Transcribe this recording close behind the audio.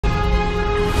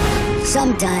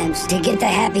Sometimes, to get the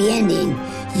happy ending,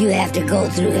 you have to go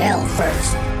through hell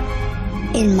first.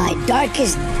 In my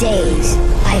darkest days,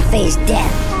 I faced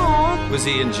death. Was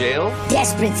he in jail?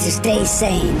 Desperate to stay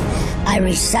sane, I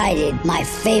recited my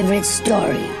favorite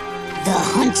story, The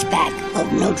Hunchback of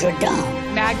Notre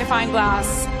Dame. Magnifying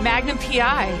glass, Magnum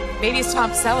PI, maybe it's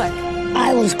Tom Selleck.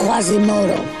 I was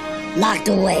Quasimodo, locked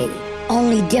away.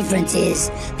 Only difference is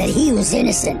that he was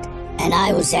innocent and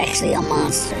I was actually a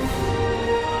monster.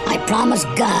 I promised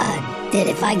God that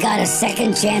if I got a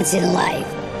second chance in life,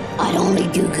 I'd only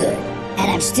do good.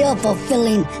 And I'm still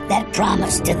fulfilling that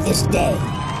promise to this day.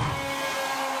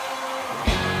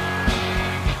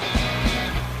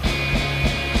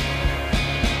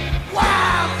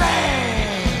 Wow,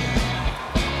 man!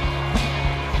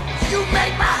 You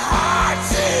make my heart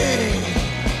sing!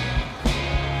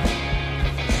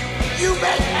 You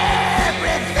make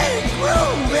everything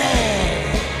groovy!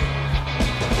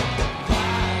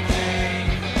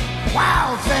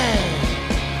 Wow, thing!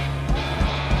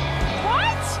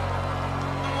 What?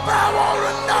 I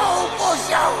wanna know for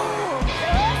sure!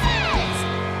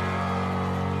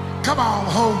 Come on,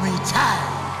 hold me tight!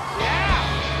 Yeah.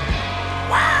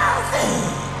 Wow,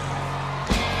 thing!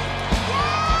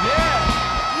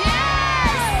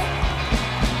 Yes.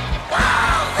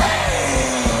 Wow,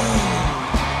 thing!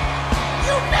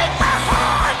 You make my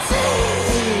heart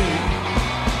sing!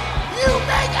 You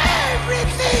make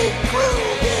everything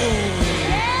groovy!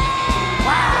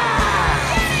 Wow!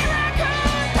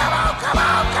 Come on, come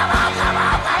on, come on, come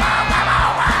on, come on, come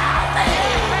on, wow,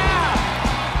 thing!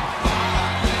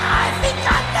 I think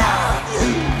I love you!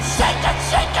 Shake it,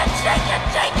 shake it, shake it,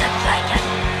 shake it, shake it!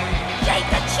 Shake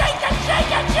it, shake it,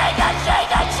 shake it, shake it,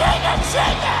 shake it, shake it,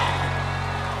 shake it!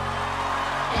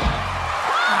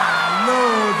 I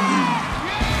love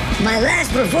you! My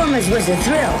last performance was a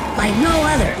thrill, like no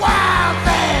other. Wow,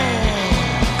 thing!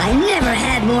 I never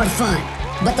had more fun.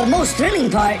 But the most thrilling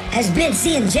part has been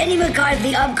seeing Jenny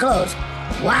McCarthy up close.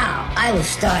 Wow, I was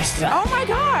starstruck. Oh my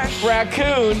gosh.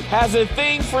 Raccoon has a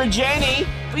thing for Jenny.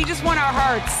 We just won our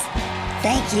hearts.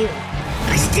 Thank you.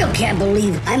 I still can't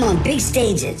believe I'm on big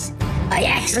stages. I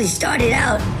actually started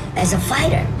out as a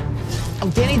fighter.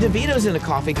 Oh, Danny DeVito's in a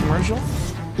coffee commercial.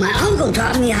 My uncle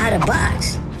taught me how to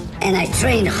box, and I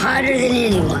trained harder than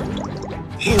anyone.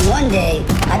 And one day,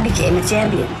 I became a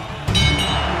champion.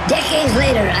 Decades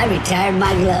later, I retired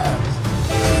my gloves.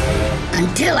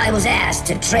 Until I was asked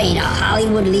to train a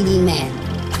Hollywood leading man.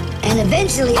 And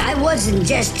eventually, I wasn't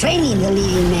just training the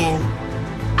leading man.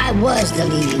 I was the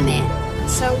leading man.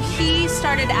 So he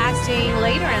started acting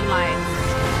later in life.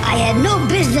 I had no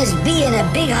business being a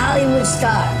big Hollywood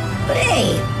star. But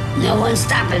hey, no one's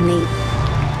stopping me.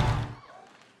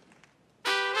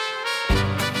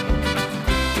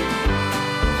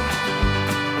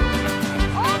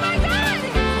 Oh my God!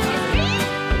 It's me?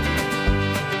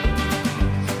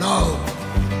 No,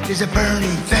 it's a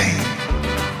burning thing.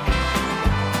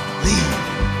 Leave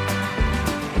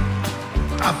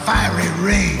a fiery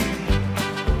ring.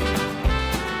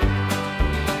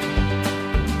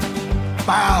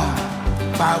 Bound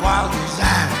by wild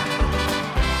desire,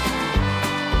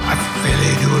 I fell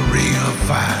into a ring of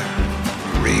fire,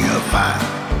 ring of fire.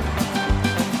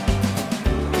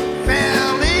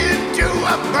 Fell into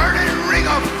a burning ring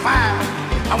of fire.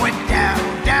 I went down,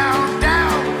 down,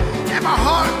 down, and my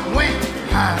heart went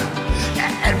high.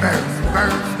 And burn,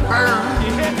 burn, burn.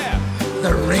 Yeah.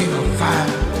 The ring of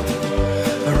fire,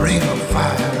 the ring of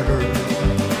fire.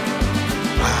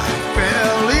 I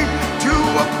fell into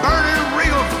a burning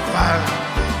ring of fire.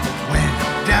 Went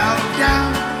down,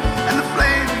 down, and the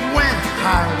flame went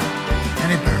higher. And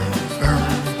it burned,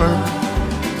 burned, burned.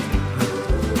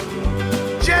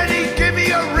 Jenny, give me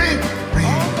a ring, ring.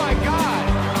 Oh my God.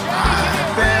 I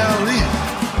fell in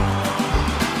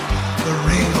the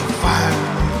ring of fire,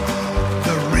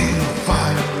 the ring of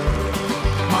fire.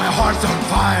 My heart's on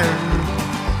fire,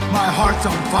 my heart's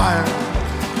on fire,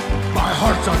 my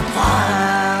heart's on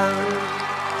fire.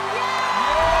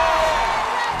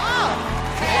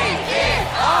 Take it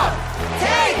off!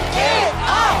 Take it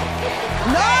off!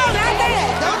 No, not that!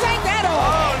 Don't take that off!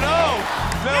 Oh no.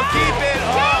 No, keep it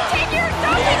on. Don't take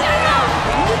that off!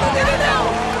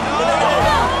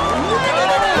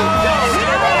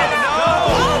 No!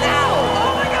 Oh no!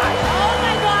 Oh my God! Oh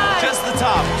my God! Just the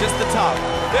top, just the top.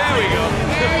 There we go.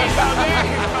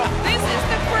 This is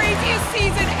the craziest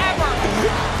season ever!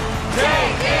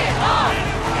 Take it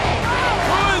off!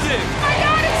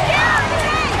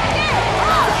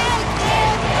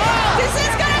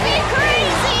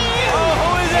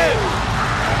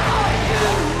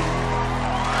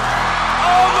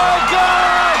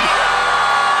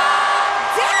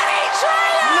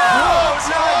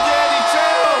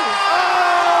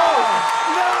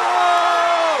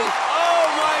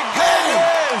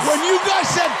 you guys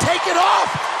said take it off.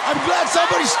 I'm glad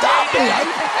somebody stopped me. I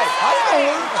know.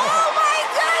 Oh my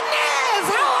goodness!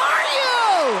 How are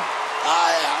you?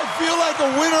 I feel like a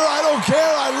winner. I don't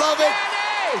care. I love it.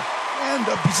 And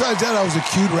besides that, I was a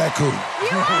cute raccoon.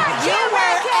 You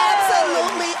were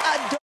absolutely